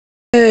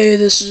Hey,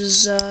 this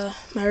is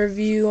my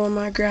review on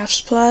my graph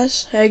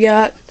supplies. I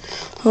got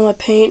all my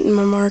paint and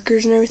my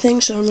markers and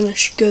everything, so I'm going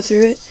to go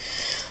through it.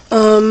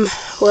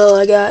 Well,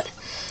 I got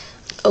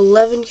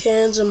 11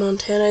 cans of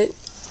Montana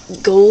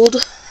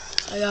Gold.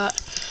 I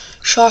got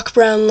Shock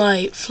Brown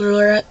Light,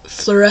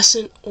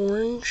 Fluorescent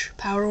Orange,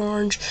 Power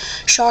Orange,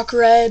 Shock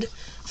Red,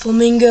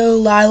 Flamingo,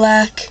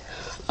 Lilac,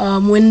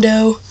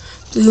 Window,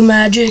 Blue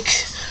Magic,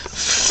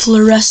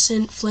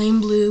 Fluorescent Flame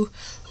Blue,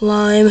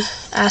 Lime,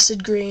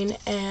 Acid Green,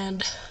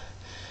 and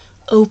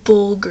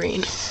Opal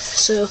Green.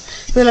 So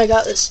then I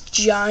got this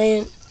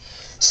giant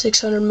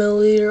 600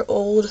 milliliter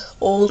old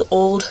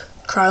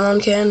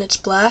Krylon can. It's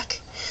black.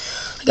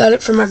 I got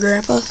it from my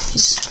grandpa.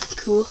 He's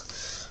cool.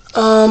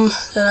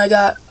 Then I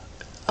got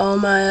all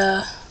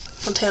my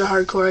Montana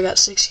Hardcore. I got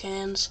 6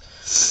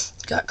 cans.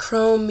 Got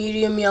chrome,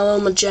 medium, yellow,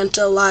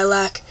 magenta,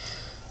 lilac.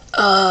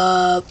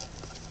 I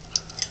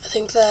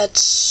think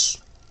that's,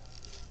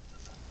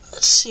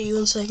 let's see,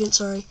 1 second,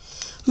 sorry.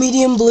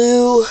 Medium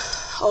blue,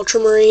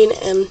 ultramarine,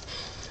 and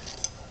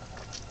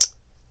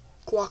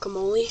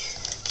guacamole.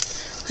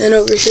 Then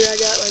over here I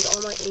got like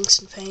all my inks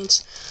and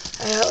paints.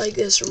 I got like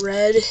this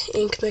red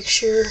ink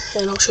mixture,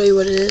 and I'll show you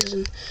what it is.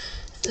 And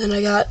then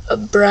I got a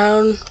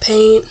brown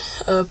paint,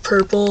 a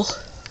purple.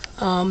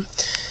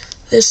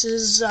 This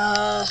is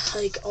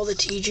like all the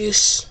tea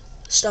juice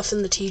stuff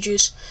in the tea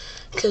juice,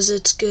 because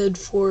it's good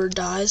for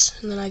dyes.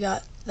 And then I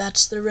got,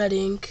 that's the red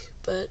ink,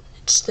 but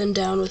it's thinned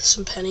down with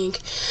some pen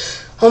ink.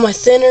 All my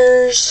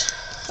thinners,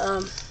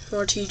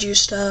 more tea juice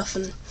stuff,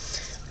 and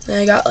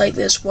then I got like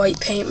this white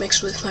paint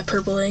mixed with my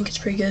purple ink. It's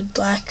pretty good.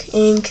 Black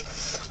ink.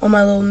 All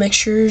my little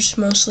mixtures,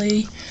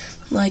 mostly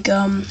like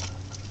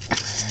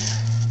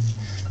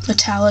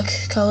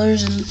metallic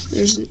colors, and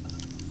there's an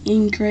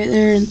ink right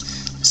there, and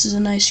this is a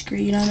nice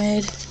green I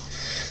made.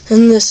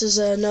 And this is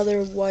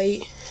another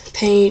white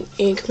paint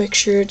ink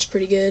mixture. It's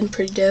pretty good,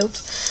 pretty dope.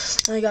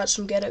 And I got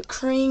some Ghetto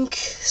Crink,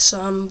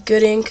 some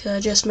good ink I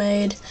just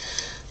made,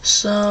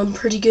 some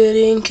pretty good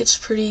ink. It's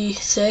pretty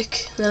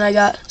thick. And then I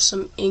got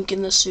some ink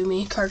in the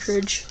Sumi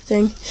cartridge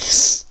thing.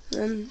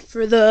 And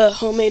for the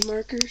homemade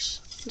markers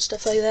and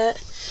stuff like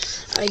that,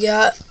 I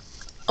got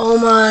all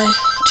my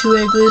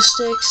 2-way glue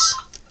sticks.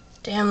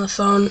 Damn, the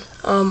phone.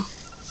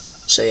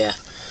 So yeah.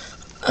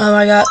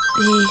 I got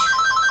the,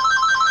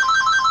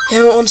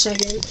 hang on 1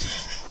 second.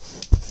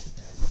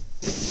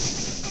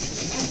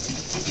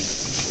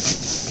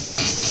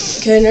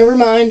 Okay, never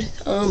mind.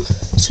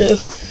 So,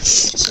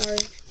 sorry.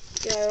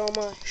 Got all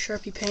my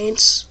Sharpie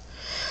paints.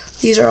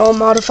 These are all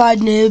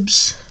modified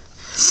nibs.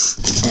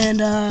 And,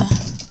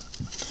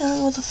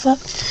 what the fuck?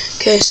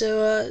 Okay,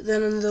 so,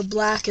 then the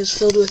black is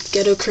filled with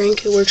Ghetto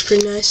Crink. It works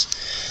pretty nice.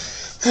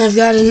 I've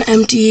got an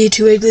empty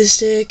 2-way glue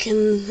stick,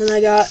 and then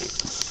I got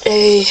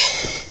a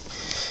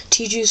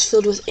tea juice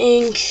filled with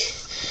ink,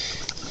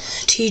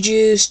 tea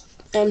juice,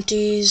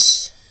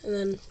 empties, and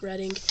then red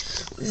ink.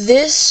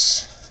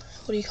 This,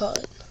 what do you call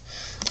it?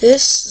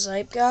 This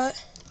Zype got.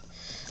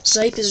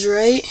 Zype is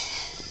right.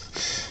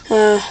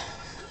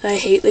 I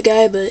hate the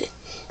guy, but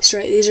he's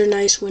right. These are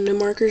nice window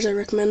markers. I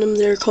recommend them.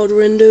 They're called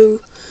window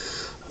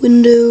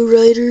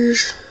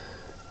writers.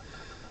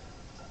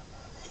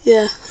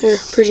 Yeah, they're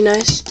pretty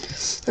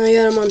nice. And I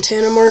got a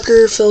Montana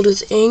marker filled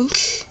with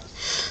ink.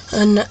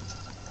 An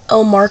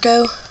El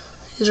Marco.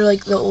 These are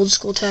like the old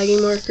school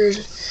tagging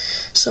markers.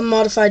 Some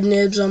modified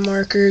nibs on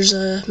markers.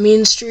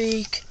 Mean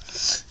Streak.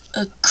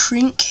 A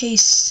Crink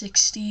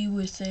K60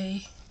 with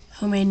a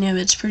homemade nib.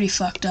 It's pretty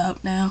fucked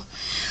up now.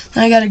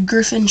 Then I got a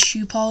Griffin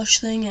shoe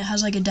polish thing. It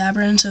has like a dabber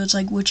in, so it's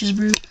like witch's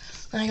brew.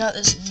 Then I got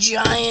this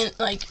giant,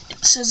 like,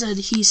 it says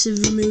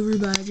adhesive remover,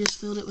 but I just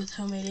filled it with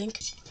homemade ink.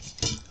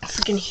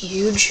 Freaking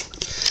huge.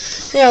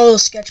 I got a little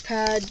sketch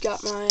pad.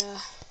 Got my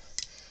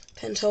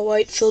Pentel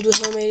white filled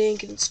with homemade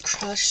ink, and it's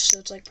crushed, so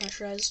it's like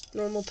pressurized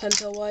normal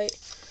Pentel white.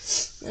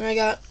 Then I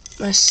got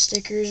my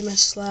stickers, my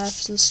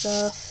slaps and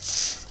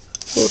stuff.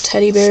 Little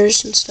teddy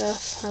bears and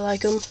stuff. I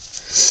like them.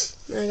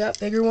 And I got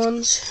bigger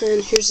ones.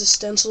 And here's the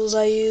stencils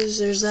I use.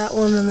 There's that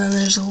one, and then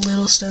there's a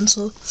little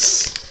stencil.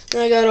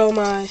 And I got all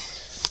my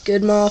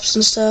good mops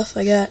and stuff.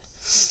 I got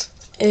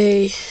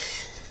a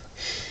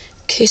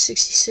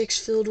K66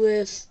 filled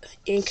with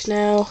ink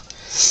now.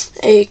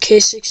 A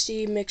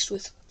K60 mixed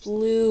with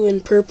blue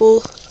and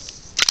purple.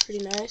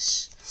 Pretty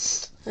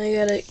nice. I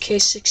got a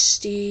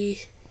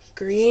K60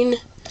 green.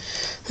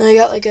 And I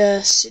got like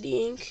a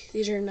City ink.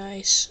 These are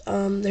nice.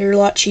 They're a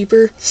lot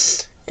cheaper,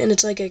 and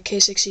it's like a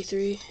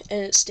K63,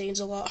 and it stains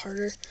a lot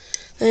harder.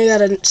 Then I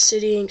got a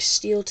City ink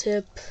steel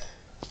tip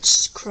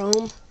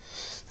chrome.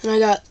 And I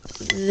got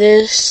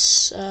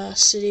this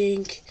City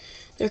ink.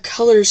 Their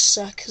colors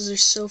suck because they're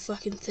so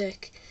fucking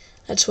thick.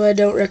 That's why I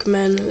don't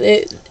recommend them.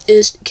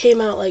 It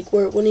came out like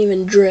where it wouldn't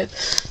even drip,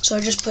 so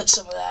I just put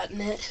some of that in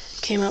it.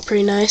 Came out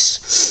pretty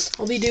nice.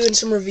 I'll be doing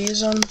some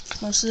reviews on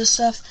most of this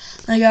stuff.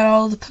 I got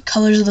all the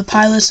colors of the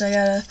pilots. I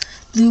got a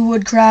blue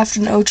Woodcraft,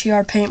 an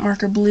OTR paint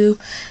marker blue,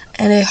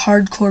 and a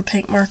hardcore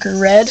paint marker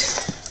red.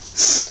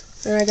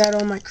 Then I got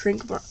all my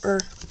Crink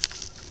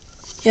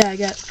I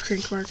got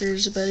Crink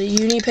markers, but a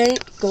uni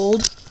paint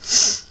gold.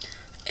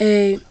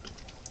 a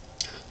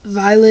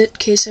violet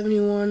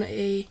K71,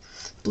 a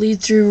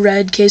bleed through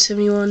red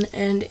K71,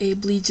 and a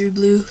bleed through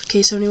blue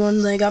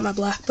K71. Then I got my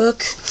black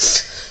book,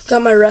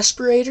 got my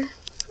respirator,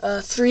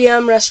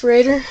 3M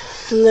respirator,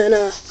 and then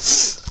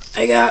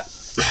I got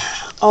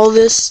all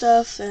this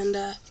stuff, and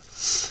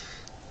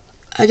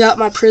I got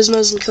my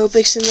Prismas and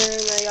Copics in there,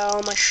 and I got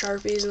all my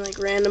Sharpies and like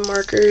random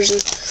markers,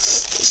 and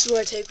this is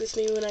what I take with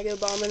me when I go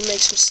bombing and make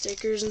some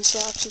stickers and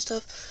socks and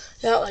stuff.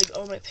 I got like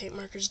all my paint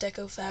markers,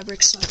 deco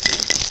fabrics,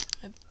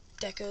 my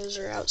decos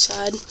are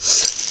outside.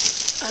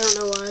 I don't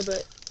know why,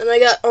 but and I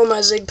got all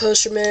my Zig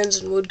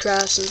Postermans and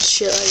Woodcrafts and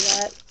shit like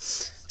that.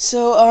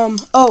 So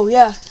oh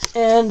yeah,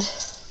 and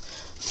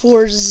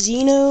for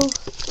Zeno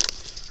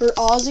or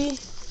Ozzy,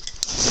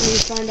 let me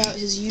find out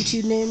his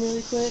YouTube name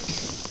really quick.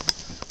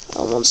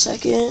 1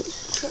 second.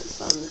 Trying to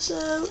find this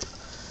out.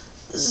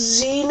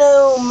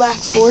 Zeno Mac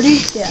 40.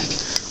 Yeah.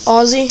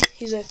 Ozzy.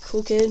 He's a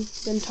cool kid.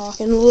 Been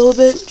talking a little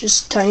bit,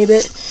 just a tiny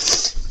bit.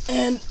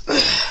 And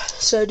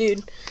so,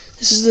 dude,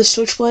 this is the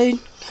Switchblade.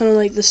 Kind of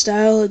like the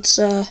style. It's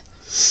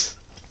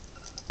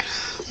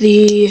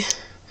the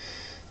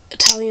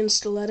Italian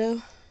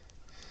stiletto.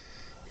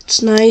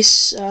 It's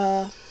nice.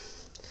 I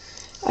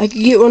could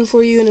get one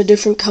for you in a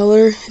different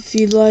color if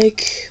you'd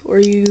like, or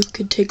you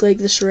could take like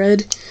this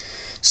red.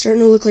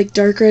 Starting to look like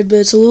dark red, but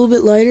it's a little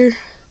bit lighter.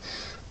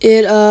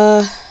 It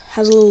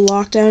has a little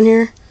lock down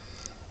here.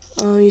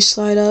 You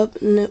slide up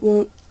and it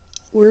won't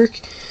work,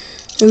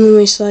 and then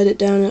we slide it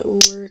down, it will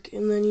work.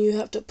 And then you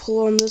have to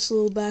pull on this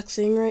little back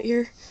thing right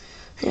here.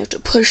 You have to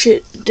push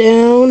it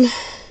down.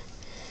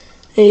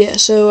 And yeah,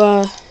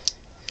 so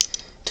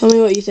tell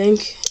me what you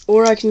think,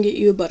 or I can get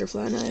you a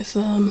butterfly knife.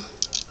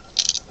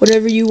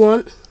 Whatever you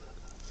want.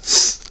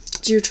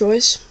 It's your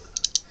choice.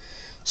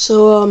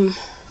 So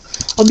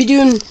I'll be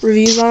doing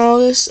reviews on all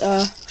this.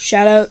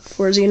 Shout out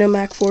for Zeno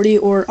Mac 40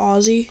 or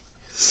Ozzy.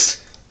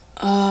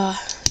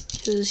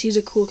 Cause he's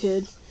a cool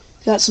kid.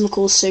 Got some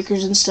cool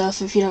stickers and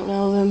stuff if you don't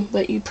know him,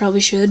 but you probably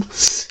should.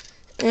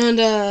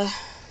 And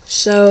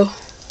so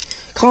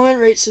comment,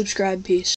 rate, subscribe, peace.